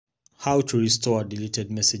How to restore deleted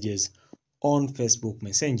messages on Facebook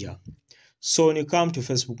Messenger. So when you come to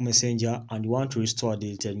Facebook Messenger and you want to restore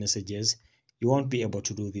deleted messages, you won't be able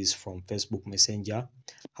to do this from Facebook Messenger.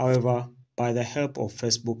 However, by the help of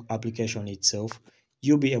Facebook application itself,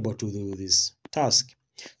 you'll be able to do this task.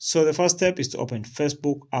 So the first step is to open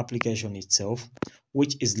Facebook application itself,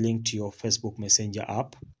 which is linked to your Facebook Messenger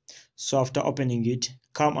app. So after opening it,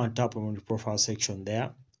 come and tap on the profile section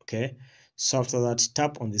there. Okay. So after that,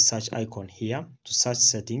 tap on the search icon here to search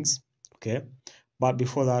settings. Okay. But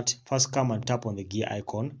before that, first come and tap on the gear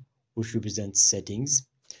icon, which represents settings.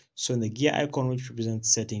 So when the gear icon, which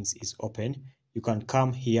represents settings, is open, you can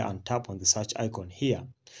come here and tap on the search icon here.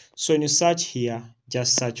 So when you search here,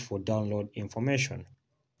 just search for download information.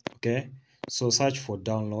 Okay. So search for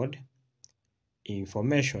download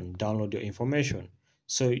information, download your information.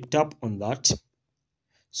 So you tap on that.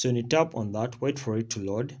 So when you tap on that, wait for it to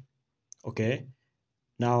load. Okay.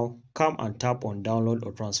 Now come and tap on download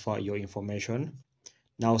or transfer your information.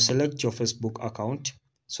 Now select your Facebook account.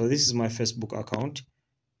 So this is my Facebook account.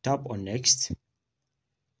 Tap on next.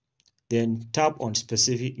 Then tap on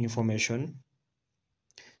specific information.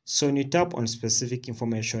 So when you tap on specific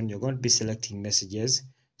information, you're going to be selecting messages.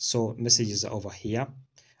 So messages are over here.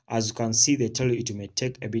 As you can see, they tell you it may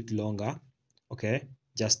take a bit longer. Okay,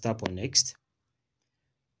 just tap on next.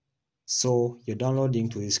 So you're downloading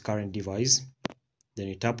to this current device. Then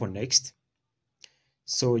you tap on next.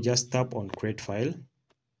 So just tap on create file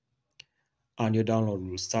and your download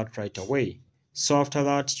will start right away. So after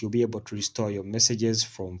that, you'll be able to restore your messages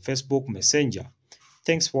from Facebook Messenger.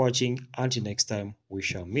 Thanks for watching. Until next time, we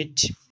shall meet.